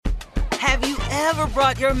Have you ever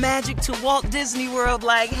brought your magic to Walt Disney World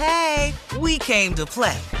like, hey, we came to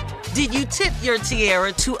play? Did you tip your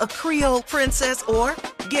tiara to a Creole princess or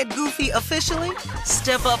get goofy officially?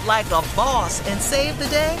 Step up like a boss and save the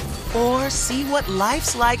day? Or see what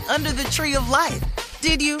life's like under the tree of life?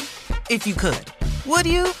 Did you? If you could. Would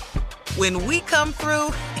you? When we come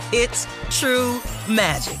through, it's true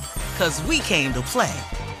magic. 'Cause we came to play.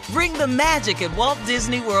 Bring the magic at Walt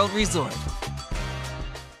Disney World Resort.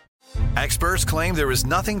 Experts claim there is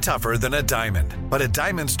nothing tougher than a diamond. But at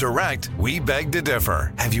Diamonds Direct, we beg to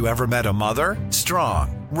differ. Have you ever met a mother?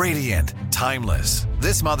 Strong, radiant, timeless.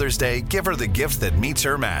 This Mother's Day, give her the gift that meets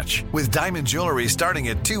her match. With diamond jewelry starting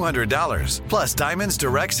at $200. Plus Diamonds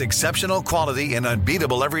Direct's exceptional quality and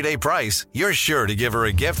unbeatable everyday price, you're sure to give her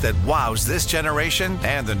a gift that wows this generation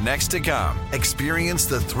and the next to come. Experience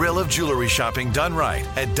the thrill of jewelry shopping done right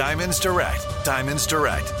at Diamonds Direct. Diamonds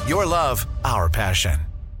Direct. Your love, our passion.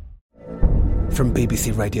 From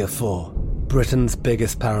BBC Radio 4, Britain's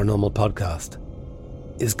biggest paranormal podcast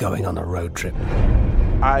is going on a road trip.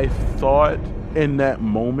 I thought in that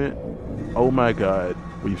moment, oh my God,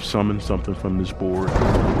 we've summoned something from this board.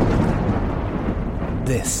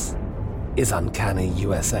 This is Uncanny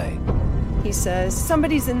USA. He says,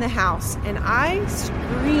 somebody's in the house, and I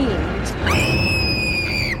screamed.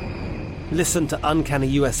 Listen to Uncanny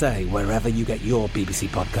USA wherever you get your BBC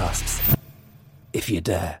podcasts, if you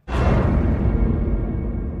dare.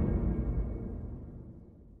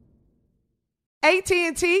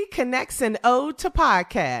 AT&T connects an ode to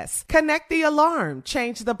podcasts. Connect the alarm.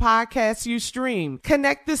 Change the podcast you stream.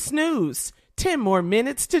 Connect the snooze. 10 more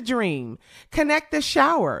minutes to dream. Connect the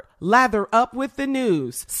shower. Lather up with the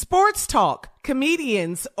news. Sports talk,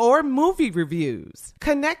 comedians, or movie reviews.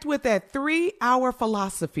 Connect with that 3-hour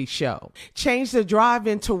philosophy show. Change the drive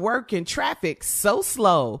into work in traffic so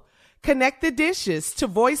slow. Connect the dishes to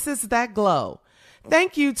voices that glow.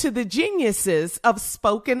 Thank you to the geniuses of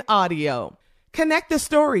spoken audio. Connect the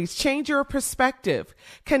stories, change your perspective.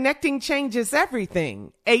 Connecting changes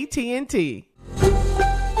everything. AT&T.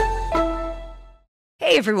 Hey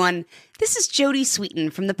everyone, this is Jodie Sweetin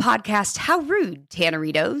from the podcast How Rude,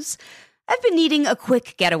 Tanneritos. I've been needing a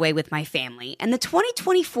quick getaway with my family, and the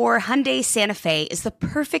 2024 Hyundai Santa Fe is the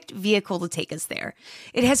perfect vehicle to take us there.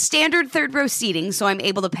 It has standard third-row seating, so I'm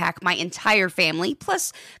able to pack my entire family,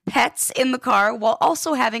 plus pets, in the car, while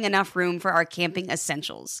also having enough room for our camping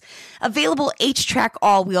essentials. Available H-Track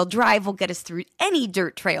all-wheel drive will get us through any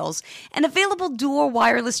dirt trails, and available dual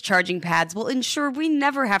wireless charging pads will ensure we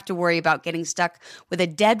never have to worry about getting stuck with a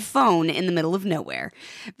dead phone in the middle of nowhere.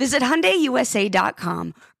 Visit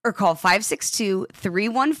HyundaiUSA.com or call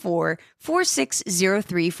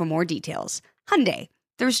 562-314-4603 for more details. Hyundai,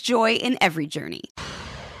 there's joy in every journey.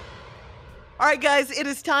 All right, guys, it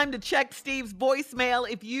is time to check Steve's voicemail.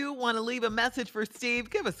 If you want to leave a message for Steve,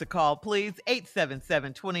 give us a call, please.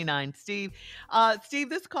 877-29-STEVE. Steve,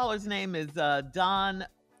 this caller's name is Don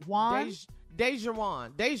Juan.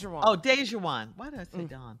 Dejuan. Oh, Dejuan. Why did I say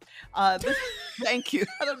Don? Thank you.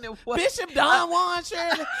 I don't know what. Bishop Don Juan,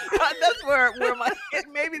 Shirley. That's where my head,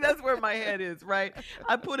 maybe that's where my head is, right?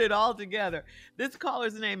 I put it all together. This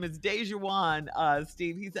caller's name is Dejuan,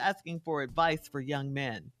 Steve. He's asking for advice for young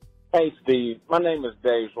men. Hey, Steve. My name is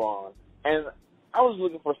Dejuan, and I was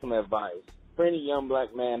looking for some advice for any young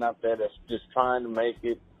black man out there that's just trying to make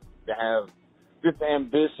it, to have just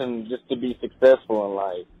ambition, just to be successful in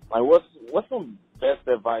life. Like, what's some best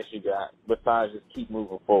advice you got besides just keep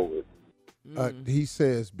moving forward? He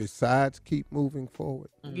says, besides keep moving forward?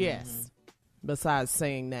 Yes. Besides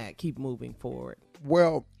saying that, keep moving forward.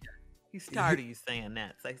 Well, he's tired of you saying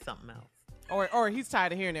that. Say something else. Or he's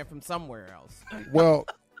tired of hearing that from somewhere else. Well,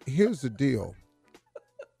 here's the deal.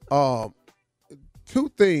 2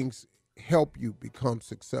 things help you become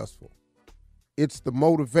successful. It's the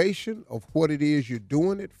motivation of what it is you're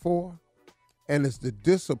doing it for, and it's the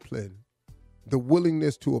discipline, the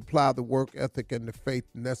willingness to apply the work ethic and the faith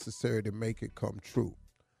necessary to make it come true.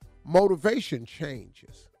 Motivation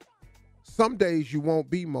changes. Some days you won't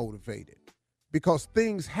be motivated because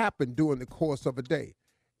things happen during the course of a day.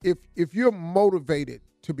 If you're motivated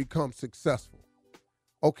to become successful,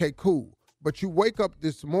 okay, cool. But you wake up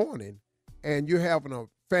this morning and you're having a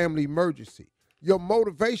family emergency. Your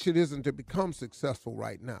motivation isn't to become successful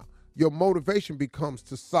right now. Your motivation becomes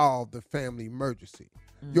to solve the family emergency.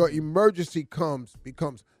 Your emergency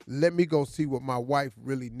becomes, let me go see what my wife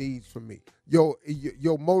really needs from me. Your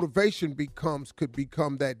motivation could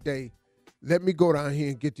become that day, let me go down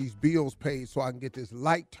here and get these bills paid so I can get this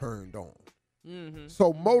light turned on. Mm-hmm.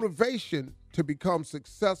 So motivation to become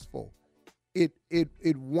successful, it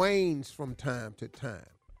wanes from time to time.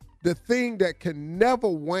 The thing that can never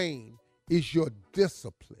wane is your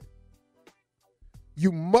discipline.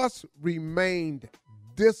 You must remain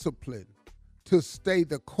disciplined to stay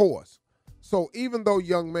the course. So even though,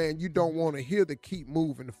 young man, you don't want to hear the keep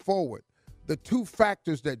moving forward, the two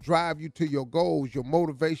factors that drive you to your goals, your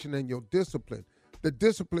motivation and your discipline, the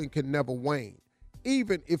discipline can never wane,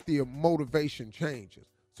 even if the motivation changes.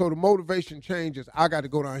 So the motivation changes, I got to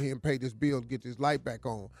go down here and pay this bill to get this light back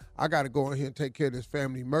on. I got to go down here and take care of this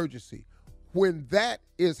family emergency. When that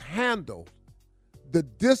is handled, the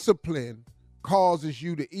discipline causes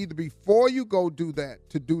you to either before you go do that,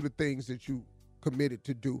 to do the things that you committed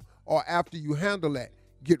to do, or after you handle that,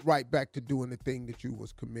 get right back to doing the thing that you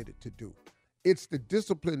was committed to do. It's the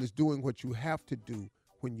discipline is doing what you have to do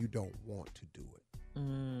when you don't want to do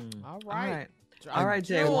it. All right. And All right,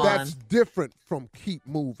 Jaywan. that's different from keep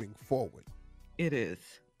moving forward. It is.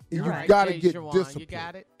 You've Right, got to Jay get Juwan, discipline. You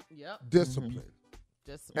got it? Yep. Discipline.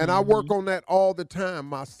 Discipline. And I work on that all the time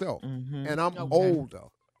myself. And I'm older.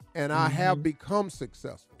 And I have become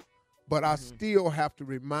successful. But I still have to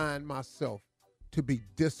remind myself to be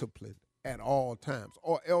disciplined at all times.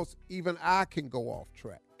 Or else even I can go off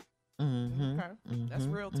track. Okay. That's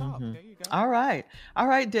real talk. There you go. All right. All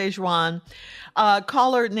right, Dejuan.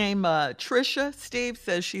 Caller named Trisha. Steve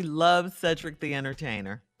says she loves Cedric the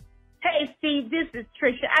Entertainer. Hey, Steve, this is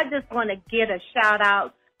Trisha. I just want to get a shout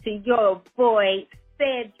out to your boy,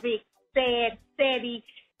 Cedric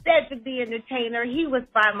the Entertainer. He was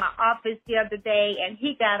by my office the other day, and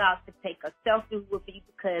he got out to take a selfie with me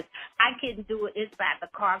because I couldn't do it inside the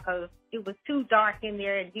car because it was too dark in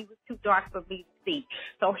there, and he was too dark for me to see.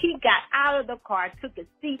 So he got out of the car, took his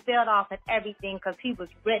seatbelt off and everything because he was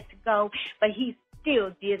ready to go, but he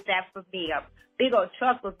still did that for me. A big old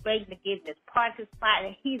truck was waiting to get in his parking spot,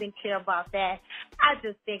 and he didn't care about that. I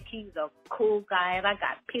just think he's a cool guy, and I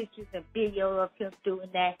got pictures and video of him doing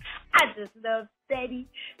that. I just love Cedric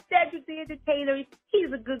the Entertainer.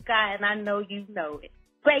 He's a good guy, and I know you know it.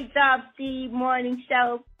 Great job, Steve. Morning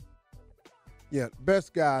show. Yeah,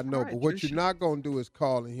 best guy I know. All right, but what Trisha. you're not going to do is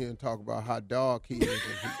call in here and talk about how dark he is.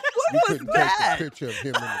 And What you was couldn't that? take a picture of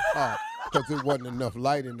him in the car because there wasn't enough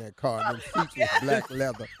light in that car. And them seats was black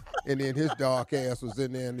leather. And then his dark ass was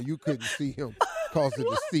in there, and you couldn't see him because of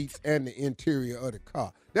the seats and the interior of the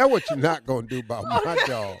car. That's what you're not going to do about my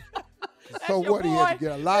dog. So your what he had to boy.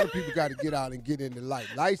 get, a lot of people got to get out and get in the light.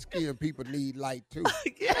 Light-skinned people need light too.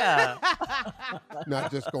 Yeah.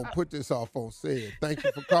 Not just going to put this off on Sid. Thank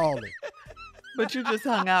you for calling. But you just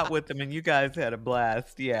hung out with him, and you guys had a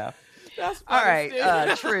blast. Yeah. That's All funny,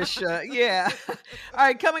 right, Steve. Trisha. Yeah. All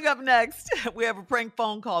right, coming up next, we have a prank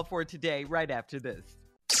phone call for today right after this.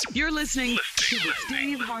 You're listening to the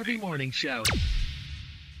Steve Harvey Morning Show.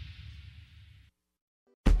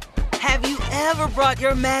 Have you ever brought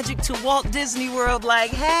your magic to Walt Disney World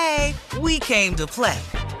like, hey, we came to play?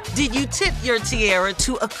 Did you tip your tiara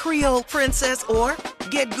to a Creole princess or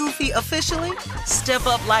get goofy officially? Step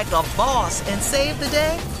up like a boss and save the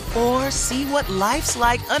day? Or see what life's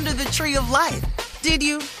like under the tree of life? Did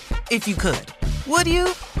you? If you could. Would you?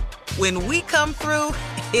 When we come through,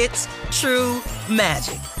 it's true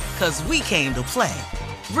magic. 'Cause we came to play.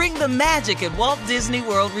 Bring the magic at Walt Disney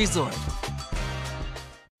World Resort.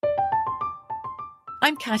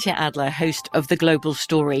 I'm Katya Adler, host of The Global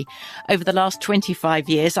Story. Over the last 25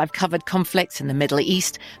 years, I've covered conflicts in the Middle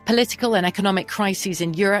East, political and economic crises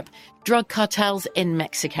in Europe, drug cartels in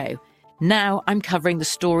Mexico. Now I'm covering the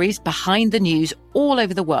stories behind the news all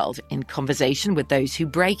over the world in conversation with those who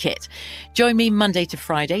break it. Join me Monday to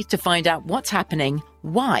Friday to find out what's happening,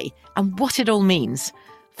 why, and what it all means.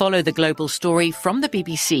 Follow The Global Story from the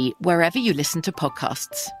BBC wherever you listen to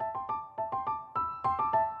podcasts.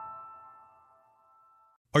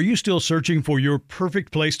 Are you still searching for your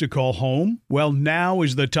perfect place to call home? Well, now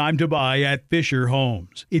is the time to buy at Fisher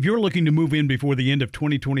Homes. If you're looking to move in before the end of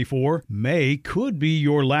 2024, May could be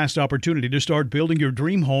your last opportunity to start building your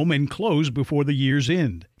dream home and close before the year's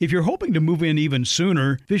end. If you're hoping to move in even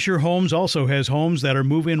sooner, Fisher Homes also has homes that are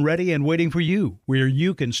move-in ready and waiting for you, where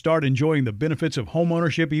you can start enjoying the benefits of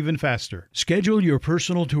homeownership even faster. Schedule your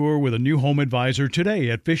personal tour with a new home advisor today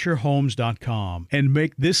at FisherHomes.com and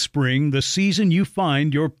make this spring the season you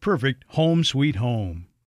find your perfect home sweet home.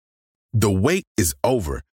 The wait is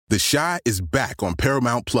over. The Chi is back on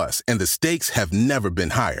Paramount Plus, and the stakes have never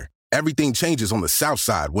been higher. Everything changes on the South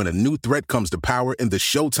Side when a new threat comes to power in the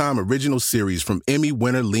Showtime original series from Emmy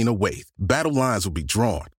winner Lena Waithe. Battle lines will be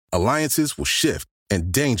drawn, alliances will shift,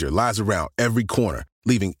 and danger lies around every corner,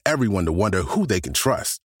 leaving everyone to wonder who they can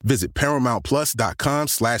trust. Visit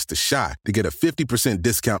ParamountPlus.com/The Chi to get a 50%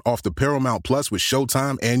 discount off the Paramount Plus with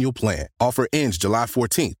Showtime annual plan. Offer ends July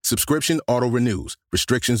 14th. Subscription auto-renews.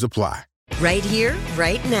 Restrictions apply. Right here,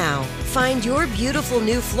 right now. Find your beautiful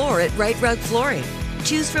new floor at Right Rug Flooring.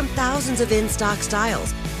 Choose from thousands of in-stock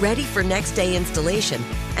styles, ready for next day installation,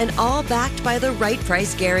 and all backed by the right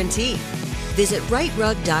price guarantee. Visit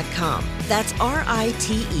rightrug.com. That's RITERUG.com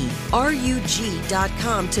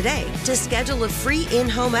today to schedule a free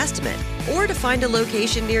in-home estimate or to find a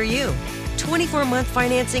location near you. 24-month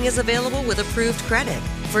financing is available with approved credit.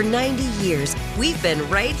 For 90 years, we've been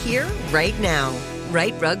right here, right now.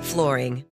 Right Rug Flooring.